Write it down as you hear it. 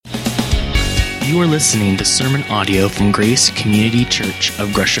You are listening to sermon audio from Grace Community Church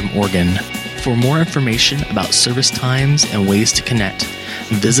of Gresham, Oregon. For more information about service times and ways to connect,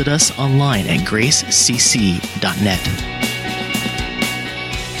 visit us online at gracecc.net.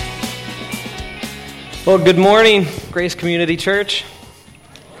 Well, good morning, Grace Community Church.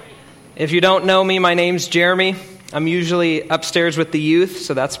 If you don't know me, my name's Jeremy. I'm usually upstairs with the youth,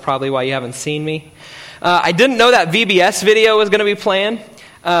 so that's probably why you haven't seen me. I didn't know that VBS video was going to be playing.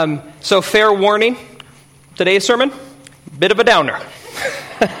 So fair warning, today's sermon, bit of a downer.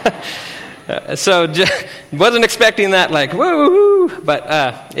 Wasn't expecting that like, woo,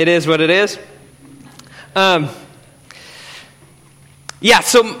 but it is what it is. So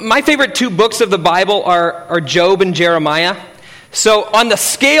my favorite two books of the Bible are Job and Jeremiah. So on the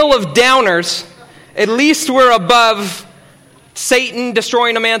scale of downers, at least we're above Satan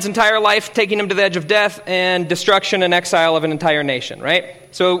destroying a man's entire life, taking him to the edge of death, and destruction and exile of an entire nation, right?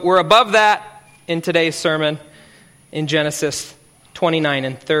 So we're above that in today's sermon in Genesis 29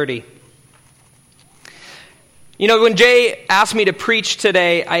 and 30. You know, when Jay asked me to preach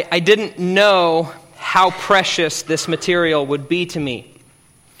today, I didn't know how precious this material would be to me.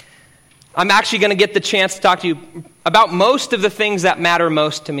 I'm actually going to get the chance to talk to you about most of the things that matter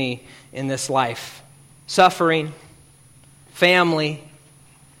most to me in this life. Suffering, family,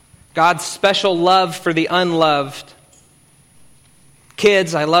 God's special love for the unloved,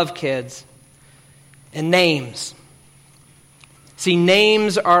 kids, I love kids, and names. See,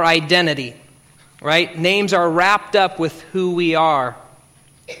 names are identity, right? Names are wrapped up with who we are.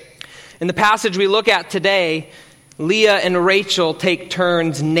 In the passage we look at today, Leah and Rachel take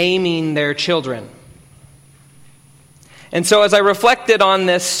turns naming their children. And so as I reflected on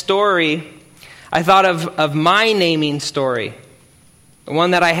this story, I thought of my naming story, the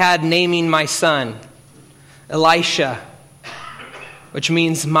one that I had naming my son, Elisha, which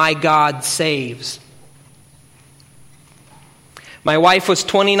means my God saves. My wife was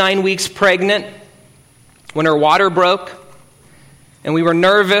 29 weeks pregnant when her water broke, and we were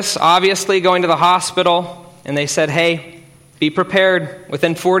nervous, obviously, going to the hospital, and they said, hey, be prepared.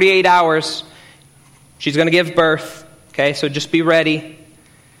 Within 48 hours, she's going to give birth, okay, so just be ready.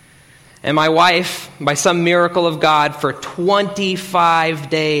 And my wife, by some miracle of God, for 25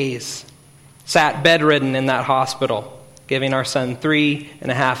 days, sat bedridden in that hospital, giving our son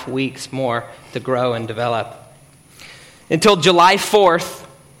 3.5 weeks more to grow and develop. Until July 4th,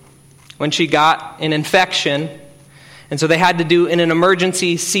 when she got an infection, and so they had to do an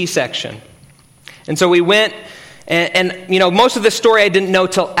emergency C-section. And so we went, and most of the story I didn't know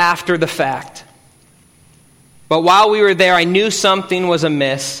till after the fact. But while we were there, I knew something was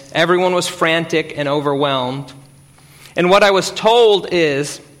amiss. Everyone was frantic and overwhelmed. And what I was told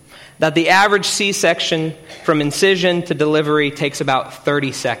is that the average C-section from incision to delivery takes about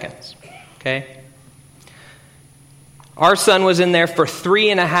 30 seconds. Okay? Our son was in there for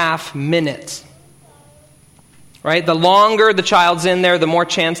 3.5 minutes. Right? The longer the child's in there, the more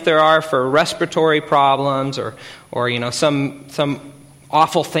chance there are for respiratory problems or some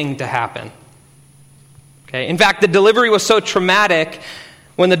awful thing to happen. Okay. In fact, the delivery was so traumatic,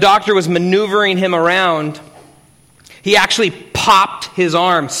 when the doctor was maneuvering him around, he actually popped his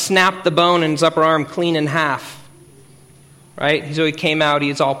arm, snapped the bone in his upper arm clean in half. Right? So he came out,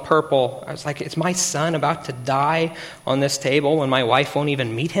 he's all purple. I was like, is my son about to die on this table when my wife won't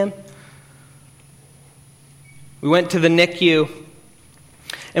even meet him? We went to the NICU,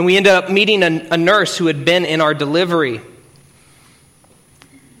 and we ended up meeting a nurse who had been in our delivery.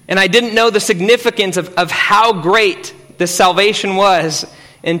 And I didn't know the significance of how great this salvation was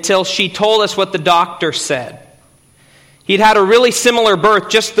until she told us what the doctor said. He'd had a really similar birth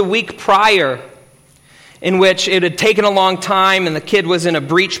just the week prior, in which it had taken a long time, and the kid was in a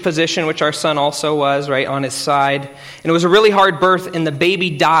breech position, which our son also was, right, on his side. And it was a really hard birth, and the baby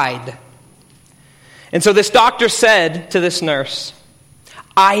died. And so this doctor said to this nurse,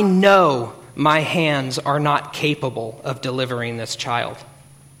 I know my hands are not capable of delivering this child.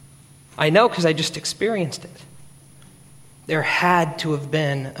 I know because I just experienced it. There had to have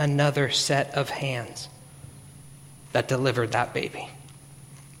been another set of hands that delivered that baby.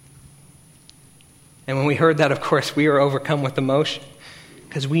 And when we heard that, of course, we were overcome with emotion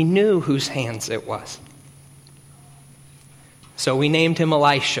because we knew whose hands it was. So we named him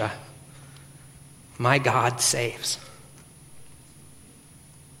Elisha. My God saves.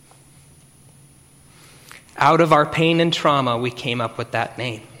 Out of our pain and trauma, we came up with that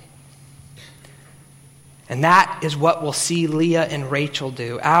name. And that is what we'll see Leah and Rachel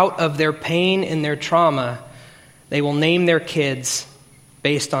do. Out of their pain and their trauma, they will name their kids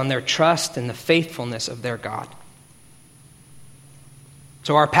based on their trust and the faithfulness of their God.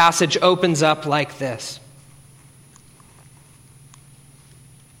 So our passage opens up like this.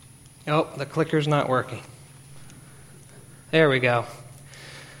 Oh, the clicker's not working. There we go.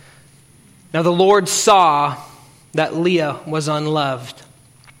 Now the Lord saw that Leah was unloved,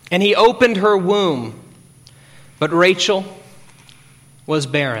 and he opened her womb, but Rachel was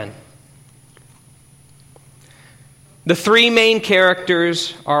barren. The three main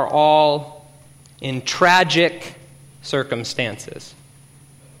characters are all in tragic circumstances.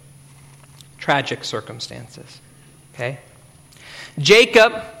 Tragic circumstances. Okay?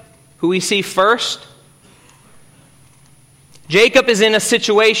 Jacob, who we see first, Jacob is in a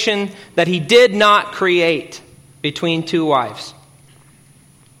situation that he did not create between two wives.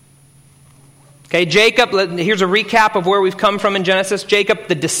 Okay, Jacob, here's a recap of where we've come from in Genesis. Jacob,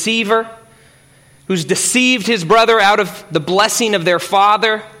 the deceiver, who's deceived his brother out of the blessing of their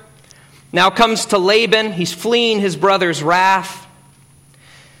father, now comes to Laban. He's fleeing his brother's wrath.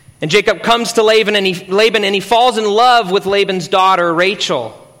 And Jacob comes to Laban and he falls in love with Laban's daughter,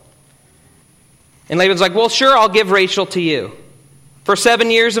 Rachel. And Laban's like, well, sure, I'll give Rachel to you for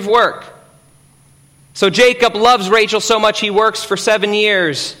 7 years of work. So Jacob loves Rachel so much he works for 7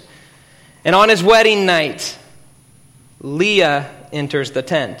 years. And on his wedding night, Leah enters the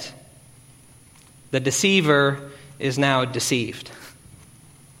tent. The deceiver is now deceived.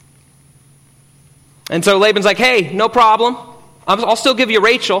 And so Laban's like, hey, no problem. I'll still give you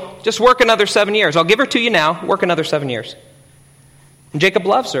Rachel. Just work another 7 years. I'll give her to you now. Work another 7 years. And Jacob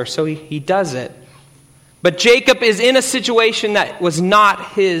loves her, so he does it. But Jacob is in a situation that was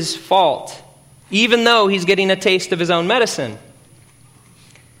not his fault, even though he's getting a taste of his own medicine.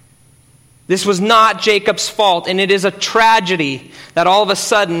 This was not Jacob's fault, and it is a tragedy that all of a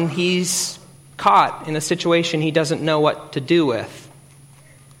sudden he's caught in a situation he doesn't know what to do with.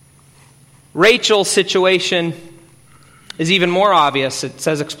 Rachel's situation is even more obvious. It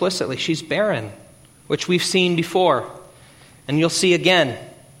says explicitly she's barren, which we've seen before, and you'll see again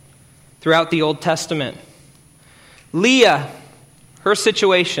throughout the Old Testament. Leah, her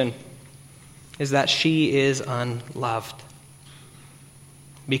situation is that she is unloved.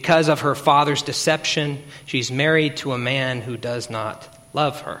 Because of her father's deception, she's married to a man who does not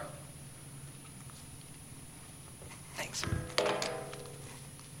love her. Thanks.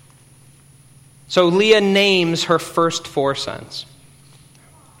 So Leah names her first 4 sons.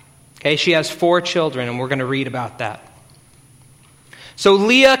 Okay, she has 4 children, and we're going to read about that. So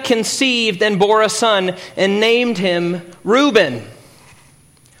Leah conceived and bore a son and named him Reuben.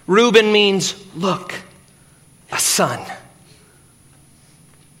 Reuben means, look, a son.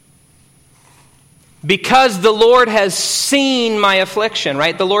 Because the Lord has seen my affliction,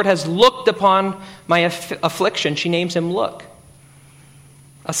 right? The Lord has looked upon my affliction. She names him, look,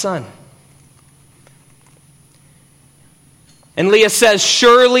 a son. And Leah says,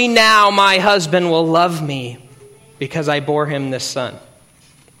 surely now my husband will love me because I bore him this son.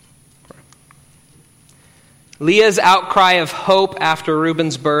 Leah's outcry of hope after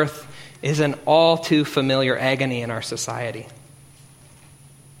Reuben's birth is an all too familiar agony in our society.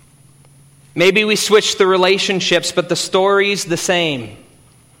 Maybe we switched the relationships, but the story's the same.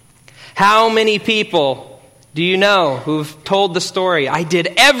 How many people do you know who've told the story? I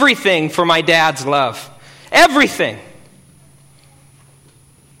did everything for my dad's love. Everything.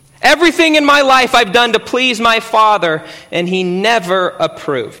 Everything in my life I've done to please my father, and he never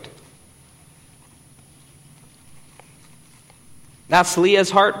approved. That's Leah's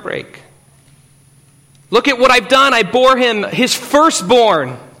heartbreak. Look at what I've done. I bore him, his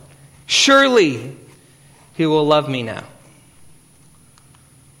firstborn. Surely he will love me now.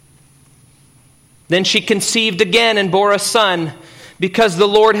 Then she conceived again and bore a son, because the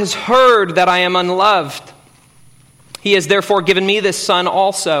Lord has heard that I am unloved. He has therefore given me this son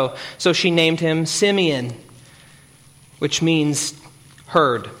also. So she named him Simeon, which means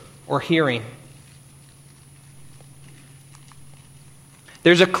heard or hearing.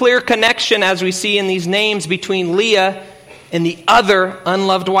 There's a clear connection, as we see in these names, between Leah and the other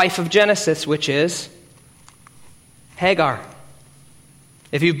unloved wife of Genesis, which is Hagar.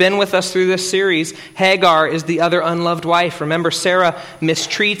 If you've been with us through this series, Hagar is the other unloved wife. Remember, Sarah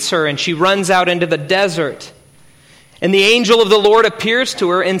mistreats her and she runs out into the desert. And the angel of the Lord appears to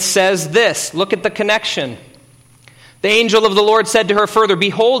her and says this. Look at the connection. The angel of the Lord said to her further,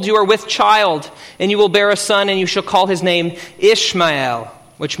 behold, you are with child, and you will bear a son, and you shall call his name Ishmael,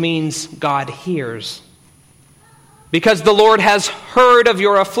 which means God hears. Because the Lord has heard of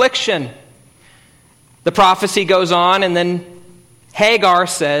your affliction. The prophecy goes on, and then Hagar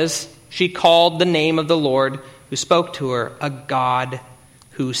says she called the name of the Lord who spoke to her a God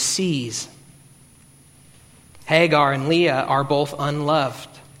who sees. Hagar and Leah are both unloved.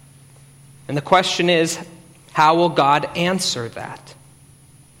 And the question is, how will God answer that?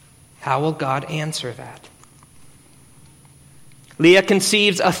 How will God answer that? Leah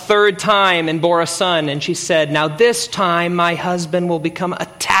conceives a third time and bore a son, and she said, "Now this time my husband will become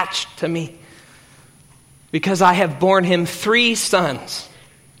attached to me, because I have borne him 3 sons."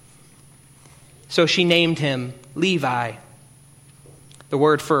 So she named him Levi. The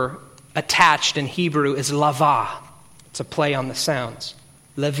word for attached in Hebrew is lava. It's a play on the sounds.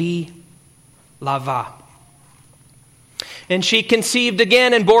 Levi, lava. And she conceived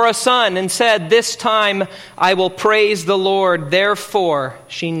again and bore a son and said, "This time I will praise the Lord." Therefore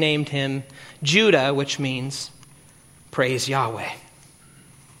she named him Judah, which means praise Yahweh.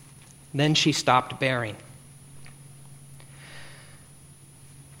 Then she stopped bearing.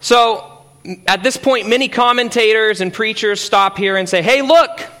 So at this point, many commentators and preachers stop here and say, hey,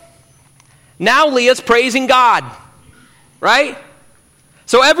 look, now Leah's praising God, right?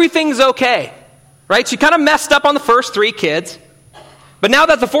 So everything's okay, right? She kind of messed up on the first 3 kids. But now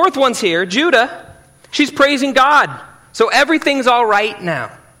that the 4th one's here, Judah, she's praising God. So everything's all right now.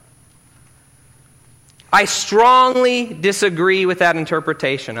 I strongly disagree with that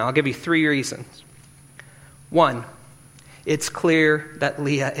interpretation. I'll give you 3 reasons. 1, it's clear that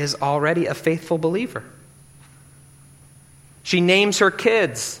Leah is already a faithful believer. She names her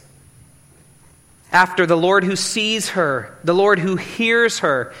kids after the Lord who sees her, the Lord who hears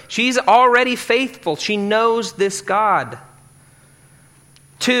her. She's already faithful. She knows this God.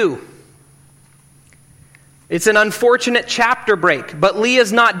 2, it's an unfortunate chapter break, but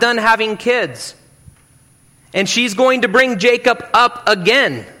Leah's not done having kids. And she's going to bring Jacob up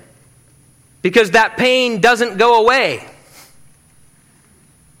again, because that pain doesn't go away.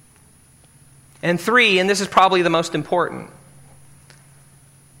 And 3, and this is probably the most important,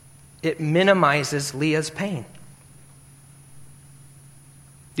 it minimizes Leah's pain.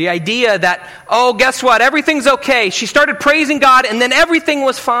 The idea that, oh, guess what? Everything's okay. She started praising God and then everything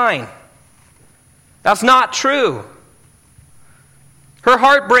was fine. That's not true. Her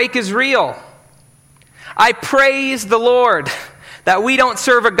heartbreak is real. I praise the Lord that we don't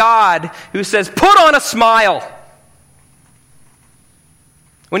serve a God who says, put on a smile.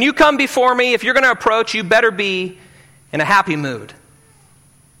 When you come before me, if you're going to approach, you better be in a happy mood.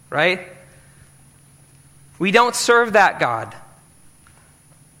 Right? We don't serve that God.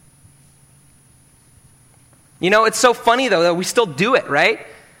 You know, it's so funny, though, that we still do it, right?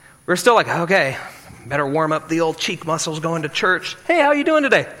 We're still like, okay, better warm up the old cheek muscles going to church. Hey, how are you doing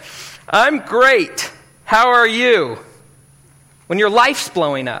today? I'm great. How are you? When your life's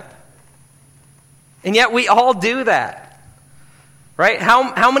blowing up. And yet we all do that. Right?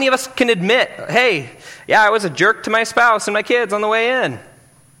 How many of us can admit, hey, yeah, I was a jerk to my spouse and my kids on the way in.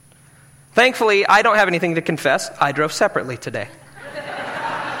 Thankfully, I don't have anything to confess. I drove separately today.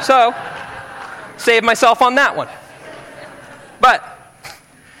 So, save myself on that one. But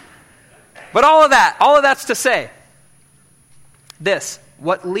all of that's to say this,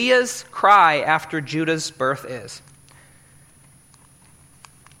 what Leah's cry after Judah's birth is.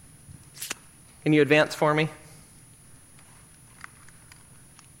 Can you advance for me?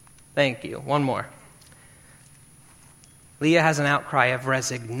 Thank you. One more. Leah has an outcry of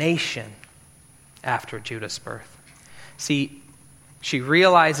resignation after Judah's birth. See, she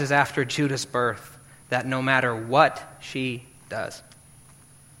realizes after Judah's birth that no matter what she does,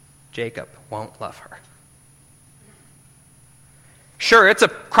 Jacob won't love her. Sure, it's a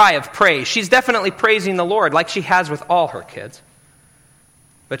cry of praise. She's definitely praising the Lord like she has with all her kids.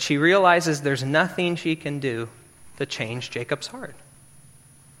 But she realizes there's nothing she can do to change Jacob's heart.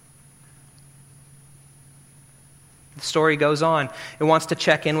 The story goes on. It wants to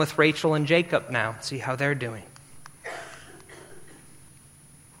check in with Rachel and Jacob now, see how they're doing.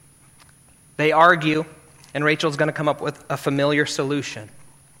 They argue, and Rachel's going to come up with a familiar solution.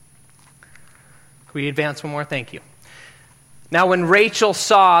 Can we advance one more? Thank you. Now, when Rachel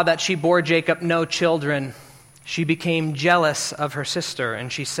saw that she bore Jacob no children, she became jealous of her sister,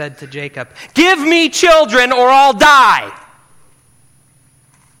 and she said to Jacob, "Give me children or I'll die."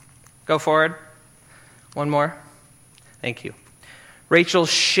 Go forward. One more. Thank you.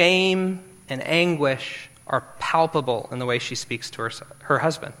 Rachel's shame and anguish are palpable in the way she speaks to her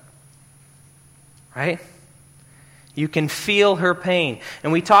husband. Right? You can feel her pain.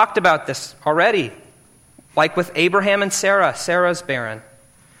 And we talked about this already. Like with Abraham and Sarah, Sarah's barren.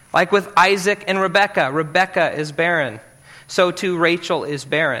 Like with Isaac and Rebekah, Rebekah is barren. So too Rachel is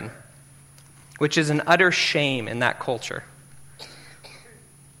barren, which is an utter shame in that culture.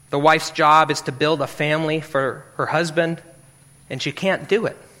 The wife's job is to build a family for her husband, and she can't do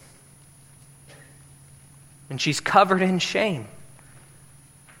it. And she's covered in shame.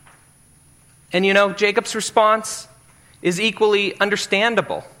 And you know, Jacob's response is equally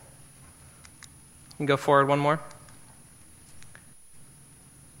understandable. You can go forward one more.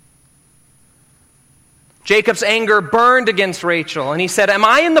 Jacob's anger burned against Rachel, and he said, "Am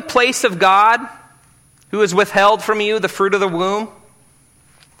I in the place of God, who has withheld from you the fruit of the womb?"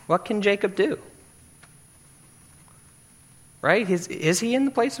 What can Jacob do? Right? Is he in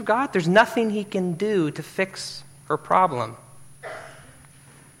the place of God? There's nothing he can do to fix her problem.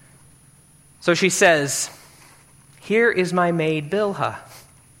 So she says, "Here is my maid Bilhah.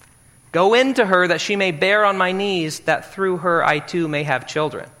 Go in to her that she may bear on my knees, that through her I too may have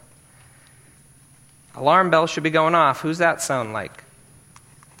children." Alarm bells should be going off. Who's that sound like?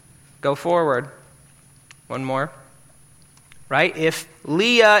 Go forward. One more. Right? If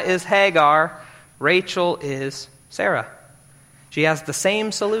Leah is Hagar, Rachel is Sarah. She has the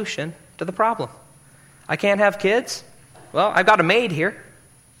same solution to the problem. I can't have kids? Well, I've got a maid here.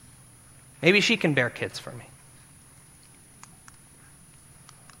 Maybe she can bear kids for me.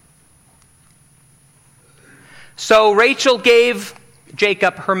 So Rachel gave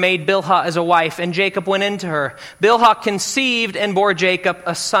Jacob her maid Bilhah as a wife, and Jacob went into her. Bilhah conceived and bore Jacob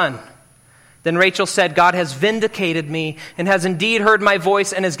a son. Then Rachel said, "God has vindicated me and has indeed heard my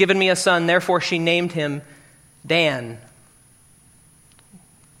voice and has given me a son." Therefore she named him Dan.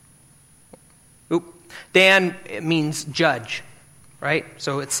 Dan means judge, right?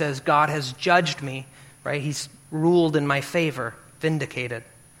 So it says God has judged me, right? He's ruled in my favor, vindicated,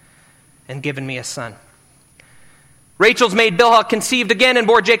 and given me a son. Rachel's maid Bilhah conceived again and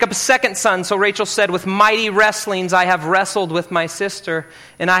bore Jacob a second son. So Rachel said, "With mighty wrestlings I have wrestled with my sister,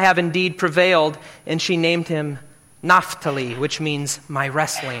 and I have indeed prevailed." And she named him Naphtali, which means my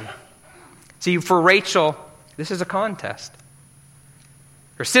wrestling. See, for Rachel, this is a contest.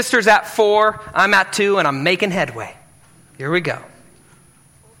 Her sister's at 4, I'm at 2, and I'm making headway. Here we go.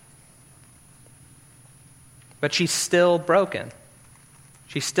 But she's still broken.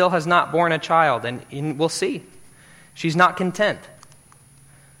 She still has not borne a child, and we'll see. She's not content.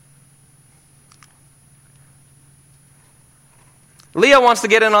 Leah wants to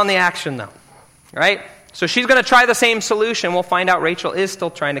get in on the action, though, right? So she's going to try the same solution. We'll find out Rachel is still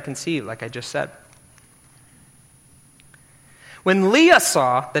trying to conceive, like I just said. When Leah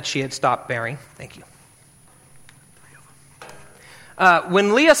saw that she had stopped bearing,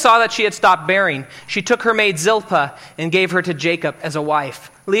 when Leah saw that she had stopped bearing, she took her maid Zilpah and gave her to Jacob as a wife.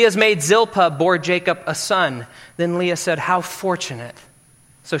 Leah's maid Zilpah bore Jacob a son. Then Leah said, "How fortunate."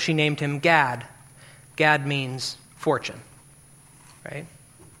 So she named him Gad. Gad means fortune, right?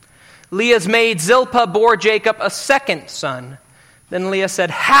 Leah's maid Zilpah bore Jacob a second son. Then Leah said,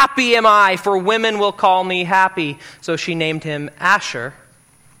 "Happy am I, for women will call me happy." So she named him Asher,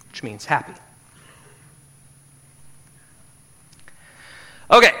 which means happy.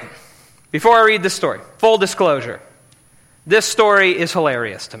 Okay, before I read this story, full disclosure, this story is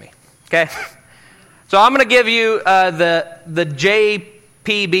hilarious to me, okay? So I'm going to give you the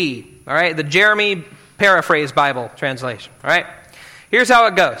JPB, all right, the Jeremy Paraphrase Bible translation, all right? Here's how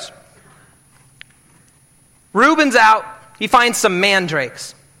it goes. Reuben's out. He finds some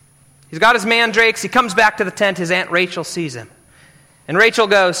mandrakes. He's got his mandrakes. He comes back to the tent. His Aunt Rachel sees him. And Rachel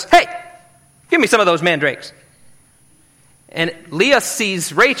goes, "Hey, give me some of those mandrakes." And Leah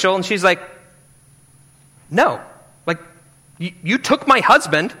sees Rachel, and she's like, "No, like, you took my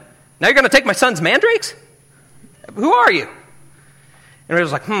husband. Now you're going to take my son's mandrakes? Who are you?" And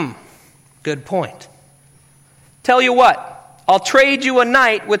Rachel's like, good point. "Tell you what, I'll trade you a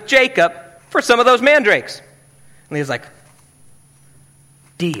night with Jacob for some of those mandrakes." And Leah's like,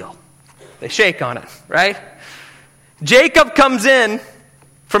 "Deal." They shake on it, right? Jacob comes in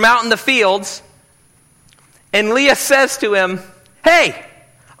from out in the fields, and Leah says to him, "Hey,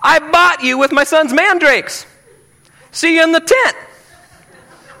 I bought you with my son's mandrakes. See you in the tent."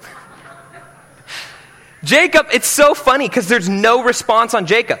 Jacob, it's so funny because there's no response on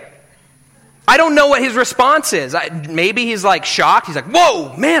Jacob. I don't know what his response is. Maybe he's like shocked. He's like,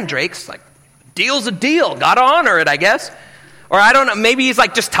 "Whoa, mandrakes. Like, deal's a deal. Gotta honor it, I guess." Or I don't know, maybe he's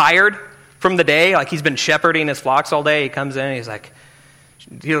like just tired from the day. Like he's been shepherding his flocks all day. He comes in and he's like,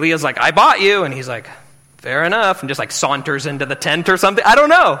 Leah's like, "I bought you." And he's like, "Fair enough." And just like saunters into the tent or something. I don't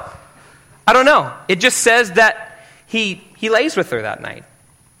know. It just says that he lays with her that night.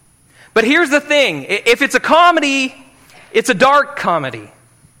 But here's the thing. If it's a comedy, it's a dark comedy.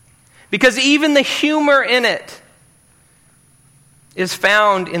 Because even the humor in it is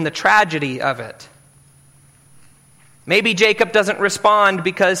found in the tragedy of it. Maybe Jacob doesn't respond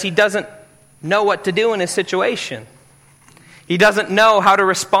because he doesn't know what to do in his situation. He doesn't know how to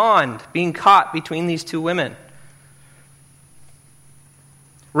respond being caught between these two women.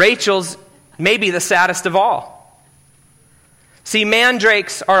 Rachel's maybe the saddest of all. See,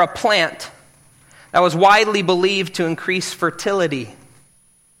 mandrakes are a plant that was widely believed to increase fertility.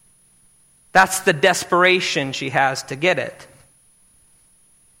 That's the desperation she has to get it.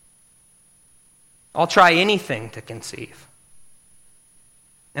 I'll try anything to conceive.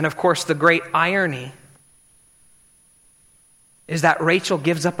 And of course, the great irony is that Rachel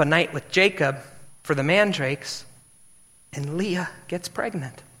gives up a night with Jacob for the mandrakes, and Leah gets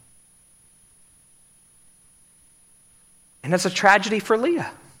pregnant. And it's a tragedy for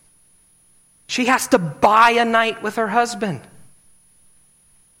Leah. She has to buy a night with her husband.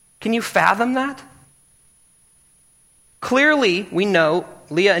 Can you fathom that? Clearly, we know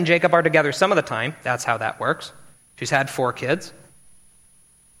Leah and Jacob are together some of the time. That's how that works. She's had 4 kids.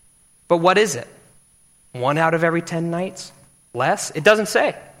 But what is it? 1 out of every 10 nights? Less? It doesn't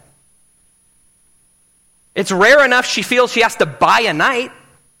say. It's rare enough she feels she has to buy a night.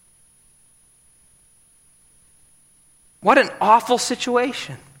 What an awful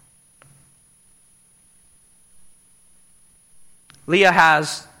situation. Leah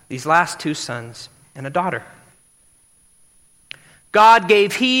has these last 2 sons and a daughter. God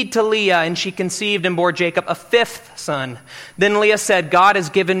gave heed to Leah, and she conceived and bore Jacob a 5th son. Then Leah said, God has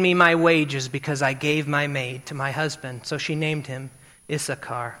given me my wages because I gave my maid to my husband. So she named him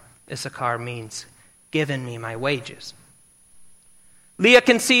Issachar. Issachar means given me my wages. Leah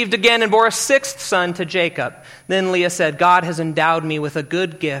conceived again and bore a 6th son to Jacob. Then Leah said, God has endowed me with a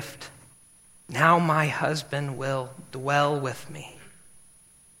good gift. Now my husband will dwell with me,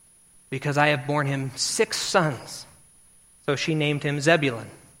 because I have borne him 6 sons. So she named him Zebulun,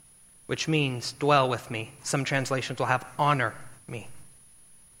 which means dwell with me. Some translations will have honor me.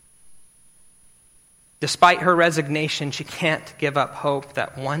 Despite her resignation, she can't give up hope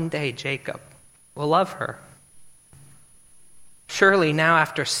that one day Jacob will love her. Surely now,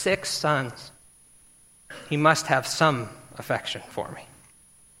 after 6 sons, he must have some affection for me.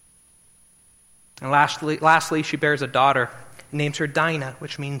 And lastly, she bears a daughter, names her Dinah,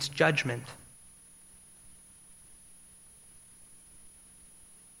 which means judgment.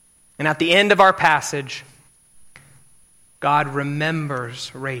 And at the end of our passage, God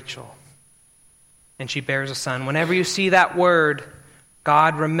remembers Rachel, and she bears a son. Whenever you see that word,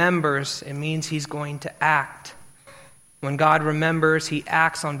 God remembers, it means he's going to act. When God remembers, he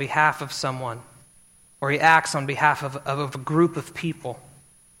acts on behalf of someone, or he acts on behalf of a group of people.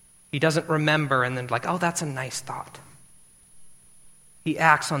 He doesn't remember and then oh, that's a nice thought. He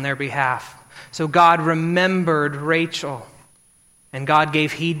acts on their behalf. So God remembered Rachel, and God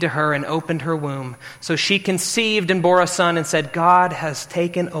gave heed to her and opened her womb. So she conceived and bore a son and said, God has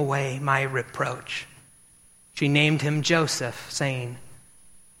taken away my reproach. She named him Joseph, saying,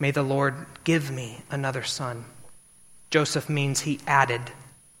 may the Lord give me another son. Joseph means he added,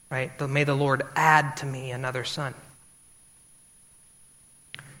 right? May the Lord add to me another son.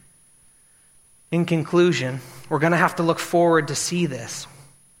 In conclusion, we're going to have to look forward to see this,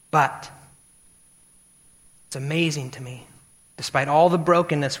 but it's amazing to me. Despite all the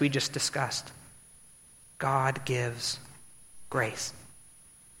brokenness we just discussed, God gives grace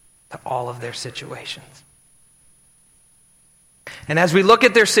to all of their situations. And as we look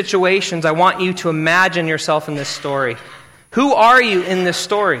at their situations, I want you to imagine yourself in this story. Who are you in this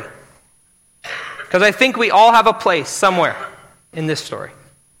story? Because I think we all have a place somewhere in this story.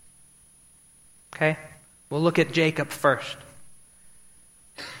 Okay? We'll look at Jacob first.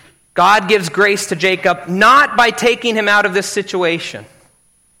 God gives grace to Jacob not by taking him out of this situation.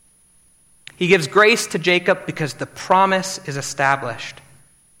 He gives grace to Jacob because the promise is established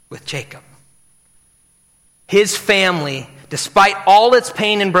with Jacob. His family, despite all its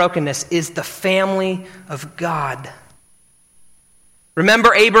pain and brokenness, is the family of God.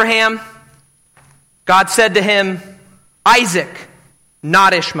 Remember Abraham? God said to him, Isaac,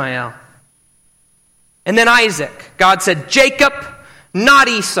 not Ishmael. And then Isaac, God said, Jacob, not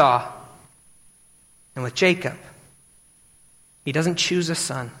Esau. And with Jacob, he doesn't choose a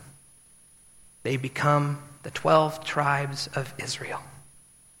son. They become the 12 tribes of Israel,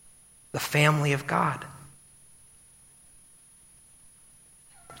 the family of God.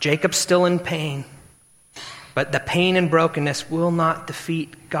 Jacob's still in pain, but the pain and brokenness will not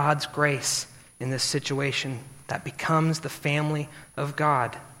defeat God's grace in this situation that becomes the family of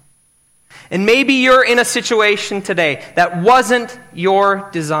God. And maybe you're in a situation today that wasn't your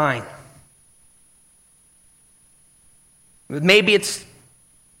design. Maybe it's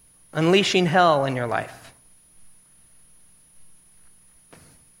unleashing hell in your life.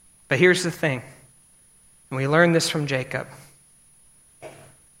 But here's the thing, and we learned this from Jacob.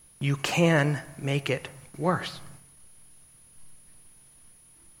 You can make it worse.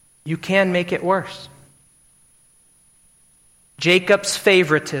 you can make it worse. Jacob's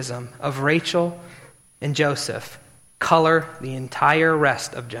favoritism of Rachel and Joseph color the entire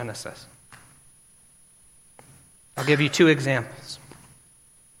rest of Genesis. I'll give you 2 examples.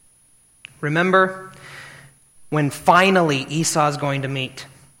 Remember when finally Esau's going to meet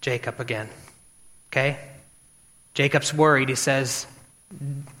Jacob again. Okay? Jacob's worried. He says,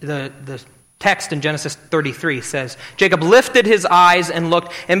 the text in Genesis 33 says, Jacob lifted his eyes and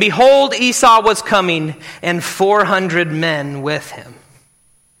looked, and behold, Esau was coming, and 400 men with him.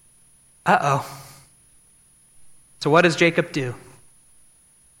 Uh-oh. So what does Jacob do?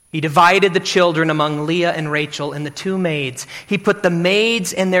 He divided the children among Leah and Rachel and the 2 maids. He put the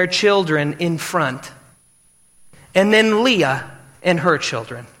maids and their children in front, and then Leah and her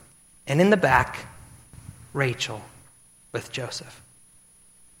children, and in the back, Rachel with Joseph.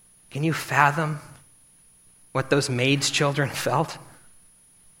 Can you fathom what those maids' children felt?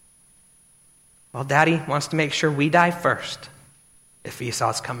 Well, Daddy wants to make sure we die first if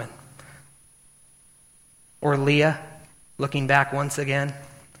Esau's coming. Or Leah, looking back once again,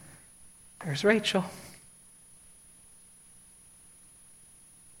 there's Rachel.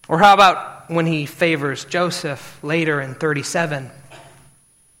 Or how about when he favors Joseph later in 37?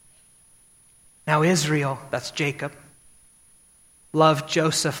 Now Israel, that's Jacob, loved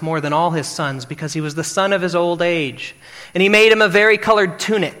Joseph more than all his sons because he was the son of his old age. And he made him a varicolored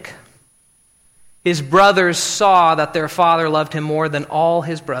tunic. His brothers saw that their father loved him more than all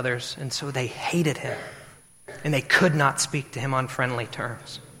his brothers, and so they hated him. And they could not speak to him on friendly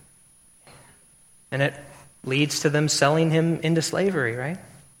terms. And it leads to them selling him into slavery, right?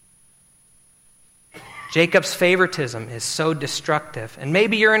 Jacob's favoritism is so destructive. And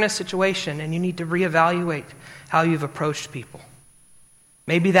maybe you're in a situation and you need to reevaluate how you've approached people.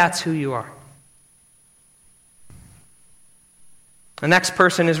 Maybe that's who you are. The next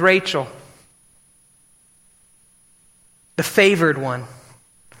person is Rachel, the favored one.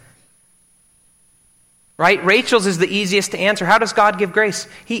 Right? Rachel's is the easiest to answer. How does God give grace?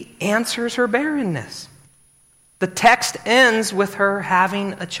 He answers her barrenness. The text ends with her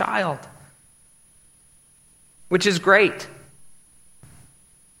having a child, which is great.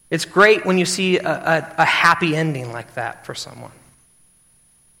 It's great when you see a happy ending like that for someone.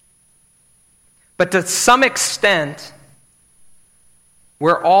 But to some extent,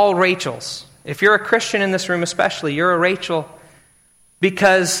 we're all Rachels. If you're a Christian in this room especially, you're a Rachel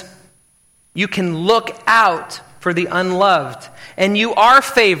because you can look out for the unloved. And you are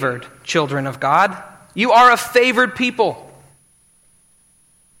favored, children of God. You are a favored people.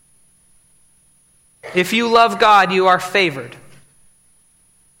 If you love God, you are favored.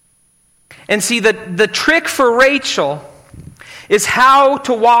 And see, the trick for Rachel is how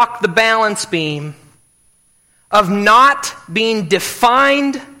to walk the balance beam of not being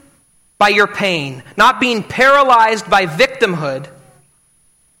defined by your pain, not being paralyzed by victimhood,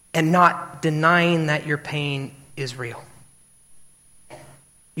 and not denying that your pain is real.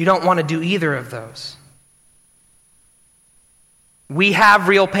 You don't want to do either of those. We have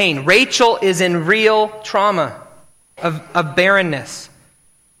real pain. Rachel is in real trauma of barrenness.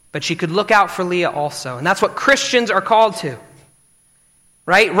 But she could look out for Leah also. And that's what Christians are called to.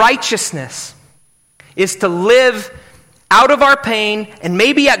 Right? Righteousness is to live out of our pain and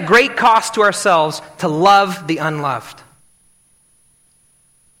maybe at great cost to ourselves to love the unloved.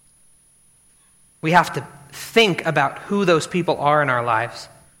 We have to think about who those people are in our lives.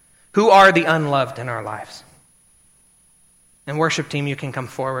 Who are the unloved in our lives? And worship team, you can come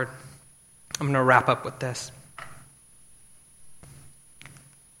forward. I'm going to wrap up with this.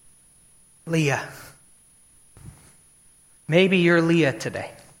 Leah. Maybe you're Leah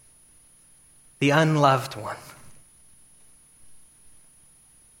today. The unloved one.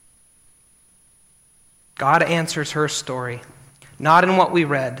 God answers her story, not in what we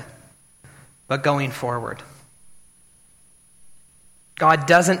read, but going forward. God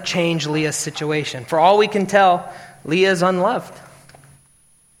doesn't change Leah's situation. For all we can tell, Leah is unloved.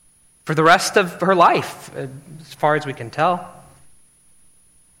 For the rest of her life, as far as we can tell.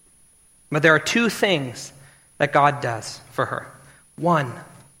 But there are 2 things that God does for her. One,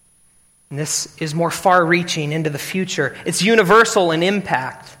 and this is more far-reaching into the future, it's universal in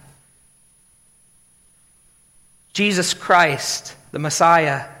impact. Jesus Christ, the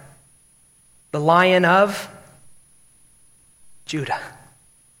Messiah, the Lion of Judah.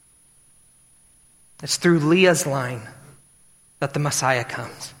 It's through Leah's line that the Messiah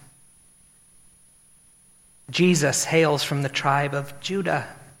comes. Jesus hails from the tribe of Judah.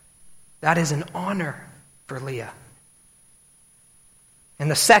 That is an honor for Leah. And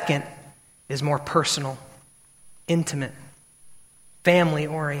the second is more personal, intimate.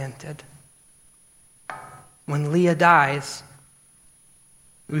 family-oriented. When Leah dies,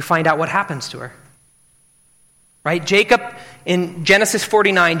 we find out what happens to her. Right? Jacob, in Genesis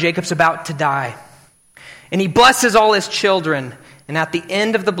 49, Jacob's about to die. And he blesses all his children. And at the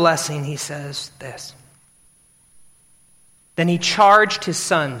end of the blessing, he says this. Then he charged his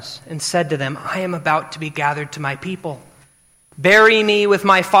sons and said to them, I am about to be gathered to my people. Bury me with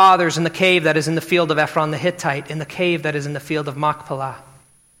my fathers in the cave that is in the field of Ephron the Hittite, in the cave that is in the field of Machpelah.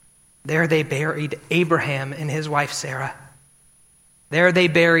 There they buried Abraham and his wife Sarah. There they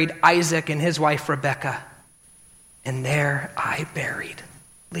buried Isaac and his wife Rebekah. And there I buried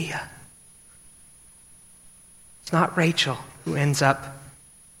Leah. It's not Rachel who ends up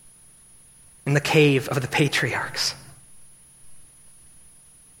in the cave of the patriarchs.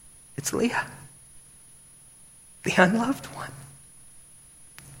 It's Leah, the unloved one.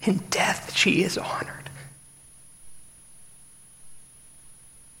 In death, she is honored.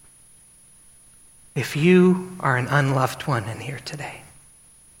 If you are an unloved one in here today,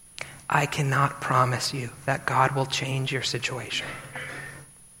 I cannot promise you that God will change your situation.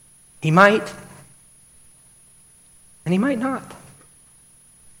 He might, and he might not.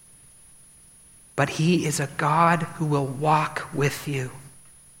 But he is a God who will walk with you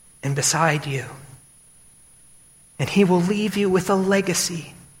and beside you. And he will leave you with a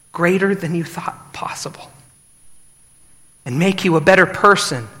legacy greater than you thought possible. And make you a better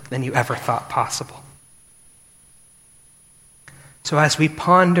person than you ever thought possible. So as we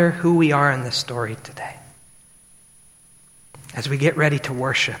ponder who we are in this story today, as we get ready to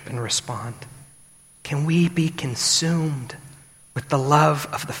worship and respond, can we be consumed with the love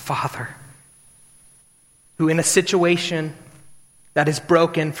of the Father, who in a situation that is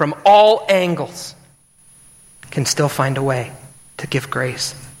broken from all angles can still find a way to give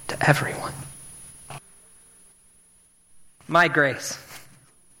grace to everyone? My grace.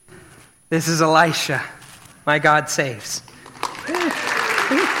 This is Elisha. My God saves.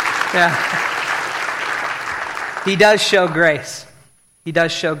 Yeah. He does show grace. He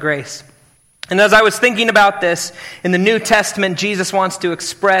does show grace. And as I was thinking about this, in the New Testament, Jesus wants to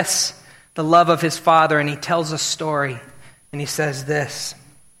express the love of his Father, and he tells a story. And he says this.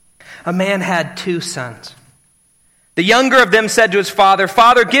 A man had 2 sons. The younger of them said to his father,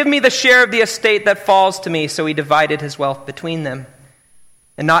 Father, give me the share of the estate that falls to me. So he divided his wealth between them.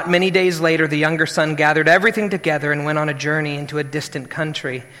 And not many days later, the younger son gathered everything together and went on a journey into a distant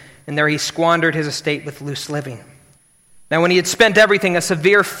country. And there he squandered his estate with loose living. Now when he had spent everything, a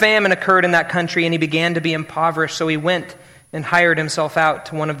severe famine occurred in that country, and he began to be impoverished. So he went and hired himself out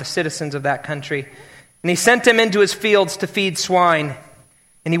to one of the citizens of that country. And he sent him into his fields to feed swine.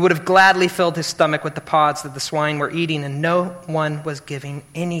 And he would have gladly filled his stomach with the pods that the swine were eating, and no one was giving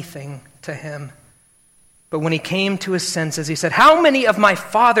anything to him. But when he came to his senses, he said, How many of my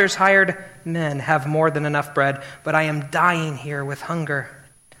father's hired men have more than enough bread, but I am dying here with hunger?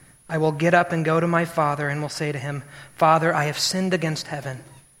 I will get up and go to my father and will say to him, Father, I have sinned against heaven,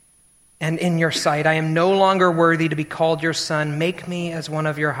 and in your sight I am no longer worthy to be called your son. Make me as one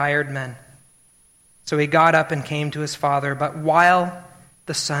of your hired men. So he got up and came to his father, but while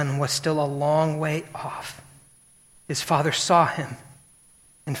the son was still a long way off, his father saw him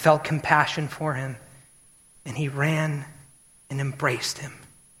and felt compassion for him. And he ran and embraced him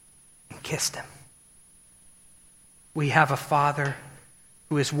and kissed him. We have a Father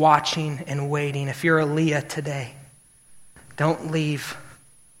who is watching and waiting. If you're a Leah today, don't leave.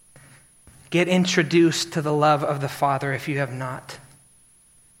 Get introduced to the love of the Father if you have not.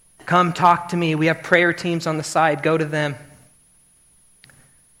 Come talk to me. We have prayer teams on the side. Go to them.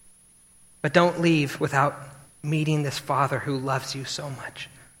 But don't leave without meeting this Father who loves you so much.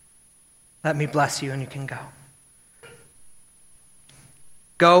 Let me bless you and you can go.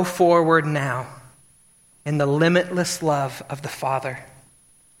 Go forward now in the limitless love of the Father.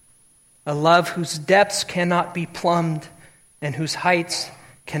 A love whose depths cannot be plumbed and whose heights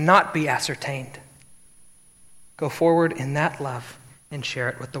cannot be ascertained. Go forward in that love and share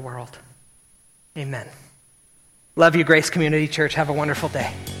it with the world. Amen. Love you, Grace Community Church. Have a wonderful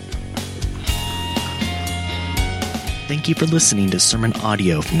day. Thank you for listening to sermon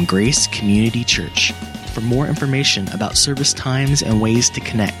audio from Grace Community Church. For more information about service times and ways to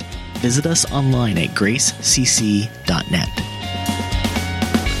connect, visit us online at gracecc.net.